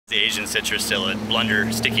The Asian citrus psyllid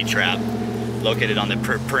blunder sticky trap located on the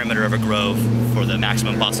perimeter of a grove for the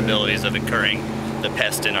maximum possibilities of incurring the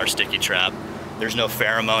pest in our sticky trap. There's no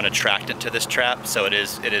pheromone attractant to this trap, so it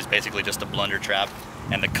is basically just a blunder trap,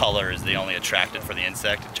 and the color is the only attractant for the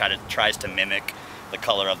insect. It tries to mimic the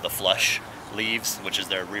color of the flush leaves, which is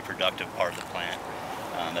their reproductive part of the plant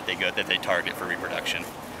that they target for reproduction.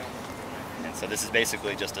 And so this is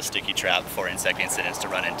basically just a sticky trap for insect incidents to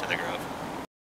run into the grove.